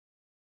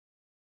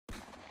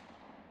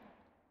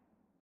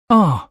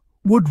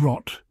Wood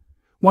rot,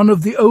 one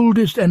of the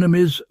oldest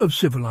enemies of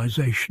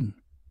civilization.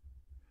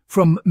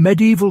 From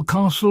medieval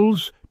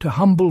castles to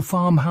humble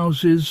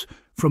farmhouses,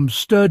 from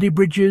sturdy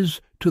bridges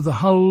to the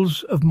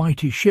hulls of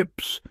mighty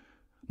ships,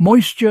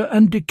 moisture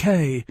and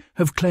decay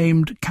have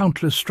claimed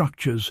countless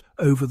structures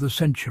over the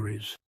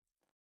centuries.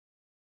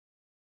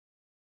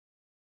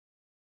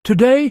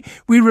 Today,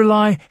 we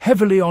rely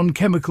heavily on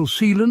chemical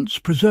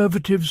sealants,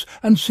 preservatives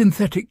and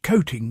synthetic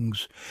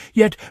coatings,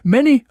 yet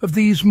many of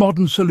these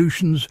modern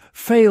solutions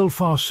fail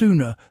far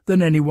sooner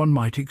than anyone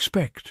might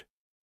expect.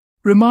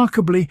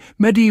 Remarkably,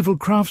 medieval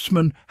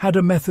craftsmen had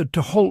a method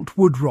to halt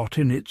wood rot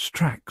in its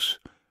tracks,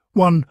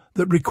 one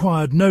that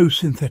required no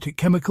synthetic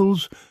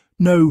chemicals,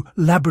 no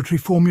laboratory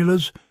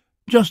formulas,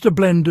 just a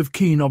blend of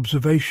keen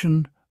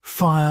observation,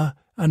 fire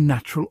and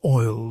natural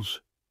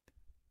oils.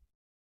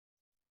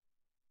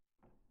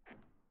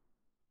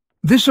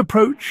 This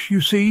approach, you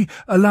see,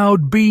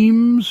 allowed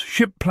beams,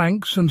 ship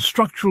planks and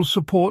structural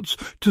supports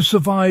to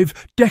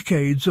survive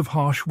decades of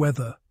harsh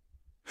weather.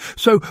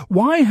 So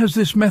why has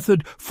this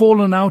method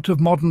fallen out of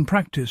modern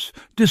practice,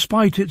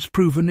 despite its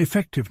proven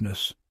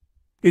effectiveness?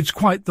 It's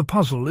quite the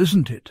puzzle,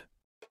 isn't it?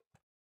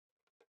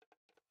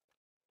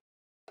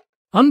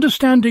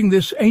 Understanding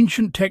this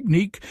ancient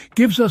technique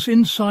gives us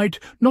insight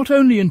not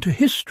only into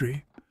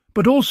history,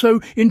 but also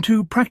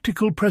into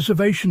practical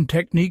preservation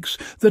techniques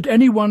that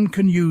anyone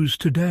can use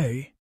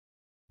today.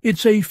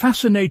 It's a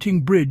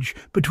fascinating bridge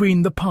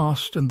between the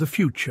past and the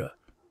future,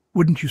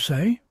 wouldn't you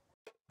say?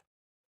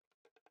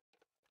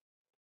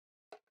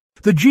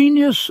 The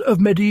genius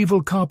of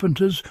medieval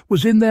carpenters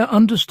was in their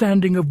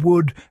understanding of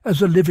wood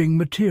as a living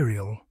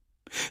material.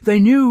 They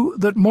knew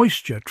that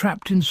moisture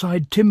trapped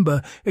inside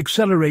timber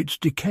accelerates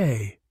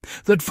decay,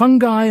 that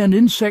fungi and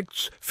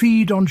insects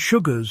feed on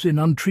sugars in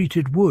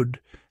untreated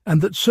wood,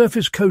 and that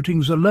surface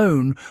coatings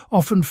alone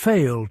often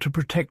fail to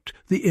protect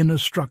the inner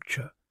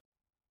structure.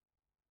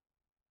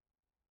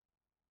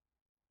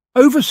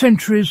 Over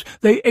centuries,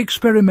 they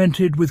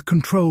experimented with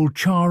controlled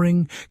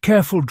charring,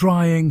 careful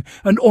drying,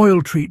 and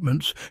oil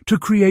treatments to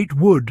create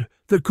wood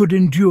that could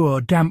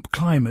endure damp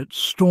climates,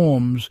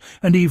 storms,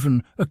 and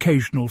even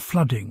occasional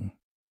flooding.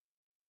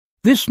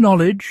 This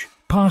knowledge,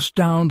 passed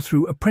down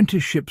through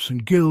apprenticeships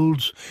and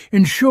guilds,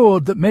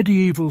 ensured that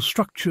medieval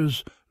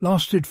structures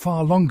lasted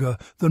far longer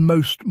than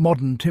most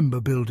modern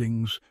timber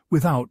buildings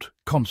without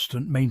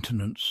constant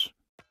maintenance.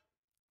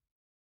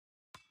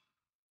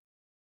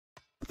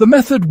 The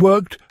method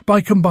worked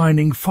by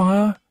combining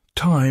fire,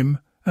 time,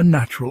 and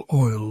natural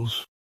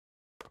oils.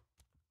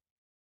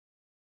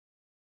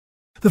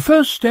 The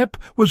first step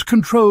was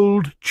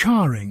controlled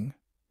charring.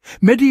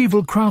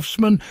 Medieval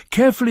craftsmen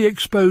carefully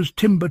exposed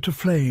timber to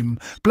flame,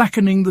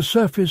 blackening the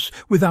surface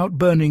without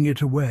burning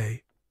it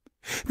away.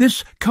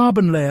 This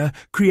carbon layer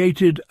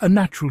created a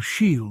natural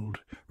shield,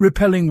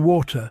 repelling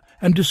water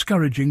and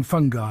discouraging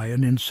fungi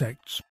and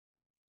insects.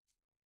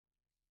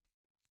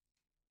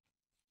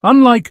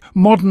 Unlike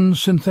modern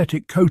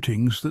synthetic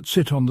coatings that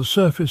sit on the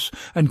surface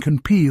and can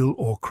peel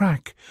or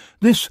crack,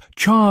 this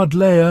charred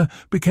layer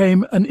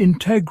became an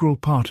integral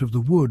part of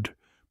the wood,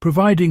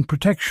 providing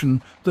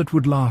protection that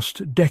would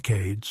last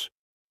decades.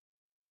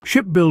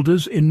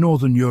 Shipbuilders in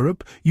Northern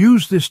Europe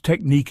used this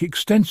technique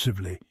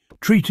extensively,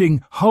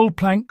 treating hull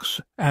planks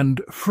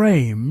and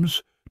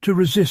frames to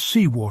resist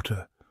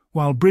seawater,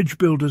 while bridge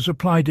builders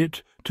applied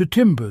it to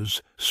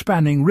timbers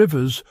spanning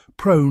rivers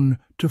prone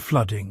to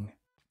flooding.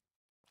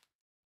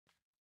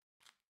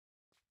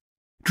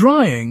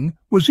 Drying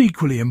was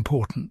equally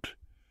important.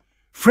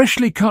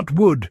 Freshly cut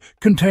wood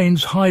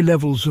contains high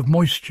levels of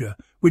moisture,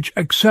 which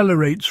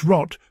accelerates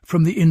rot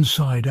from the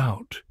inside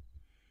out.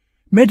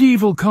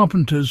 Medieval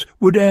carpenters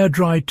would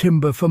air-dry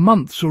timber for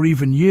months or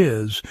even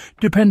years,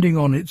 depending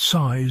on its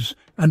size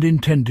and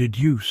intended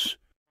use.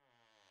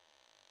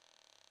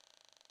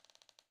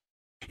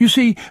 You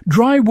see,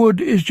 dry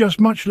wood is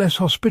just much less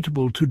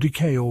hospitable to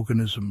decay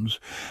organisms,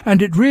 and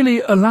it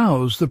really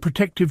allows the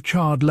protective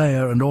charred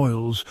layer and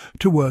oils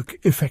to work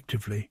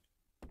effectively.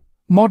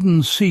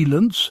 Modern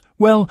sealants,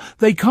 well,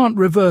 they can't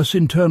reverse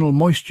internal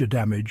moisture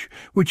damage,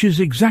 which is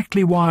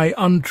exactly why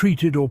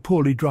untreated or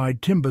poorly dried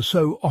timber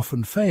so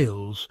often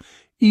fails,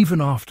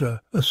 even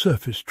after a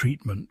surface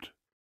treatment.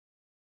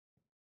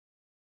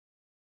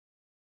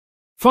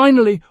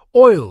 Finally,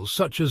 oils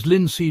such as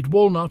linseed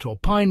walnut or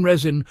pine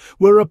resin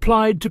were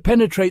applied to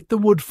penetrate the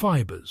wood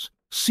fibres,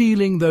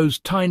 sealing those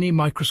tiny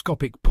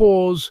microscopic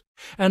pores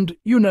and,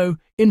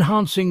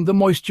 enhancing the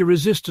moisture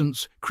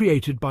resistance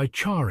created by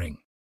charring.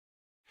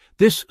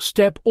 This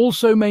step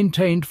also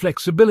maintained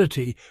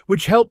flexibility,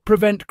 which helped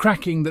prevent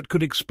cracking that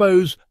could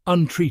expose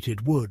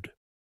untreated wood.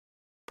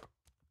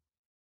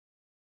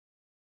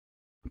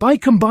 By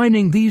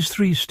combining these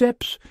three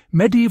steps,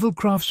 medieval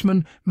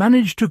craftsmen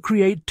managed to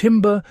create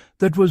timber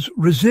that was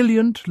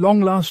resilient,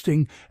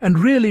 long-lasting, and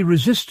really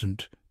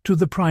resistant to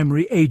the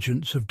primary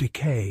agents of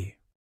decay.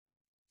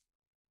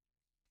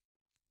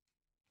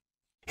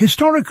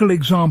 Historical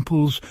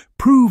examples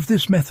prove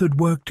this method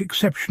worked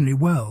exceptionally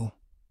well.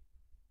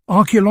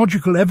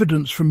 Archaeological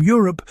evidence from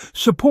Europe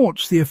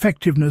supports the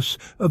effectiveness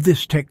of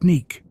this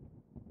technique.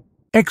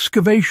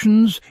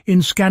 Excavations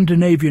in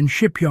Scandinavian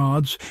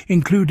shipyards,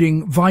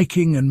 including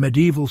Viking and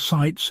medieval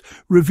sites,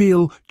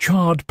 reveal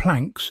charred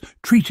planks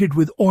treated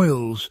with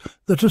oils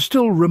that are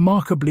still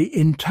remarkably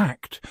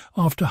intact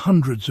after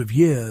hundreds of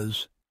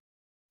years.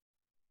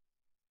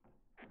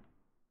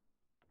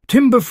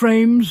 Timber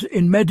frames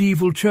in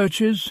medieval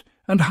churches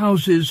and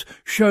houses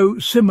show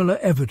similar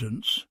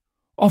evidence,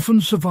 often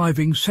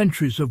surviving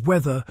centuries of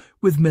weather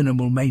with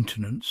minimal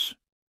maintenance.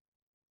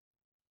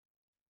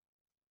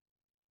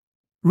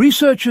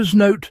 Researchers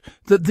note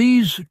that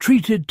these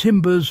treated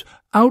timbers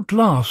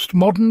outlast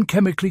modern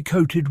chemically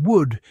coated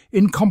wood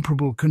in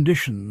comparable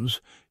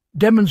conditions,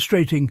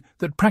 demonstrating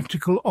that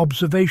practical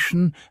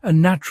observation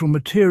and natural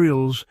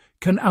materials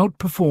can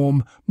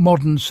outperform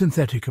modern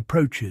synthetic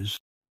approaches.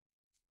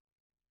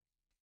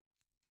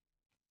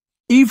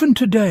 Even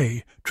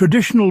today,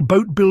 traditional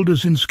boat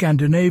builders in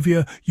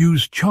Scandinavia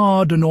use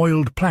charred and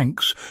oiled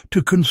planks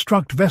to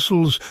construct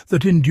vessels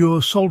that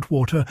endure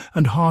saltwater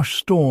and harsh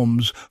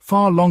storms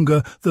far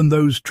longer than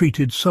those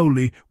treated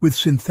solely with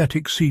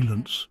synthetic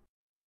sealants.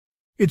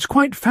 It's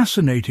quite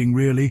fascinating,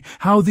 really,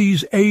 how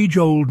these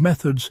age-old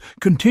methods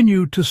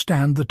continue to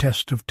stand the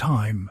test of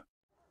time.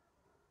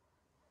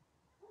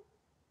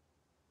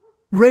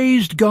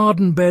 Raised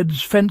garden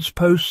beds, fence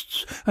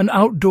posts, and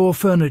outdoor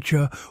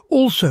furniture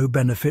also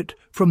benefit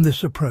from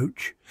this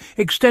approach,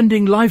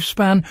 extending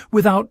lifespan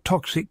without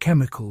toxic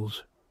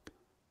chemicals.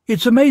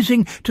 It's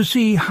amazing to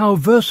see how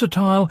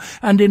versatile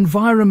and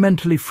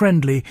environmentally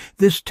friendly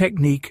this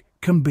technique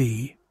can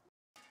be.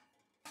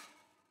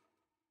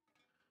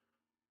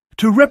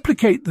 To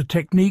replicate the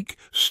technique,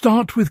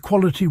 start with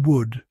quality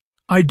wood,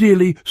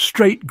 ideally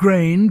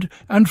straight-grained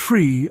and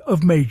free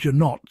of major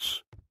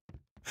knots.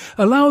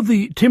 Allow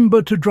the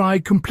timber to dry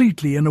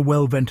completely in a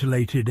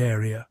well-ventilated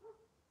area.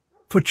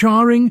 For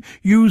charring,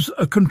 use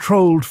a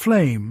controlled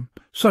flame,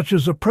 such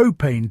as a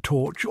propane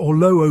torch or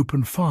low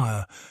open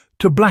fire,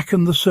 to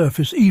blacken the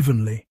surface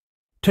evenly,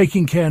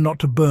 taking care not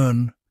to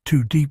burn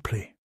too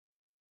deeply.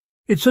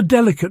 It's a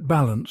delicate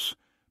balance,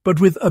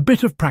 but with a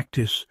bit of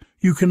practice,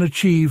 you can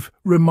achieve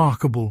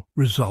remarkable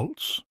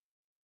results.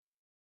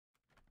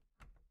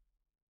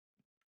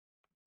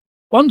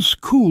 Once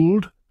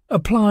cooled,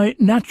 apply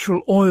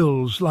natural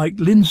oils like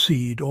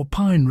linseed or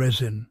pine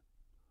resin.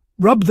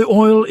 Rub the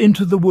oil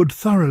into the wood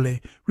thoroughly,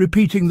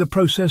 repeating the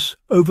process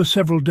over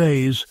several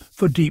days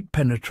for deep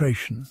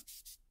penetration.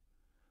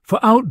 For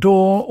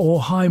outdoor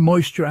or high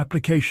moisture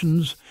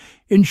applications,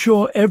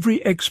 ensure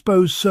every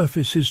exposed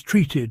surface is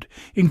treated,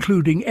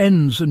 including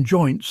ends and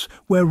joints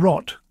where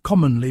rot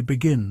commonly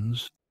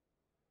begins.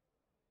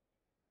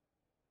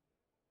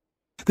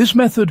 This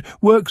method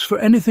works for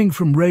anything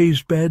from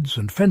raised beds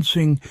and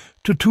fencing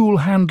to tool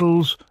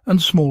handles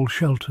and small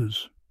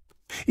shelters.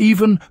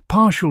 Even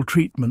partial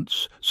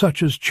treatments,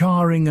 such as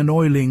charring and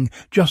oiling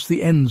just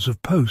the ends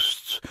of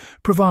posts,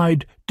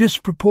 provide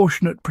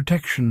disproportionate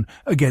protection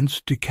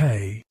against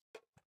decay.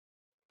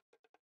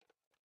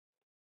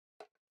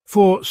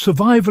 For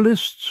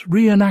survivalists,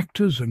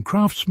 reenactors and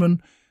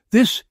craftsmen,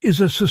 this is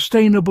a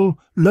sustainable,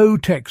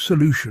 low-tech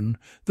solution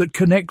that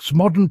connects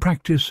modern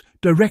practice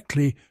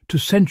directly to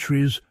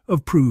centuries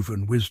of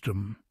proven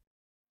wisdom.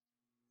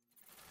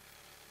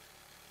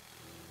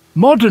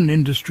 Modern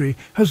industry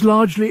has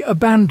largely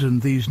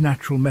abandoned these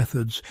natural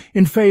methods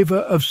in favour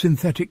of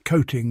synthetic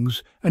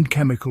coatings and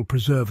chemical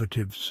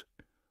preservatives.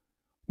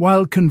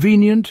 While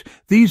convenient,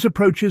 these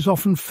approaches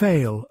often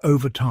fail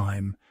over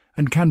time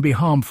and can be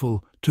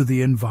harmful to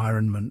the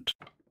environment.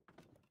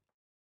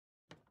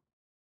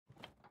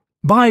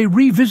 By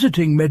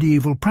revisiting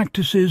medieval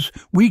practices,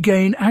 we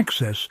gain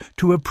access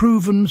to a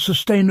proven,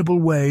 sustainable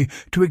way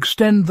to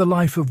extend the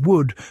life of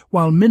wood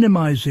while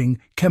minimizing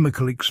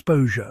chemical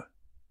exposure.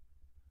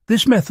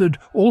 This method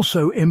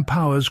also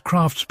empowers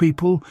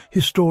craftspeople,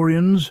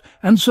 historians,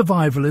 and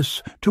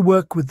survivalists to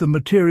work with the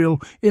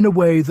material in a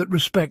way that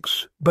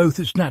respects both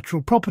its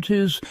natural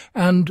properties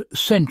and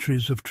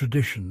centuries of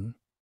tradition.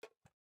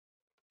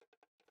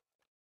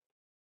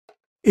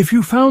 If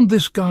you found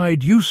this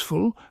guide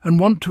useful and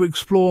want to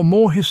explore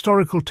more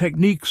historical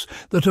techniques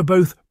that are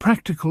both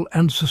practical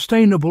and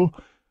sustainable,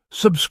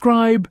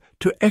 subscribe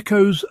to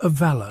Echoes of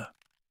Valor.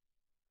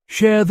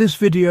 Share this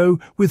video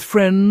with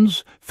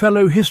friends,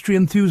 fellow history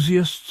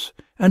enthusiasts,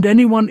 and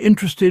anyone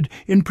interested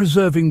in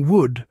preserving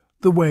wood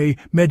the way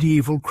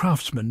medieval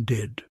craftsmen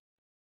did.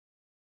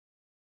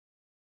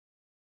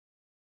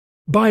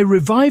 By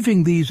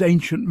reviving these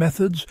ancient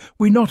methods,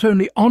 we not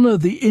only honour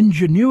the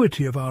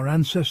ingenuity of our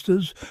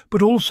ancestors,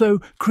 but also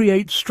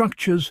create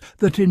structures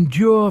that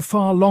endure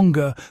far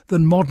longer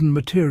than modern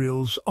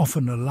materials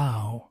often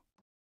allow.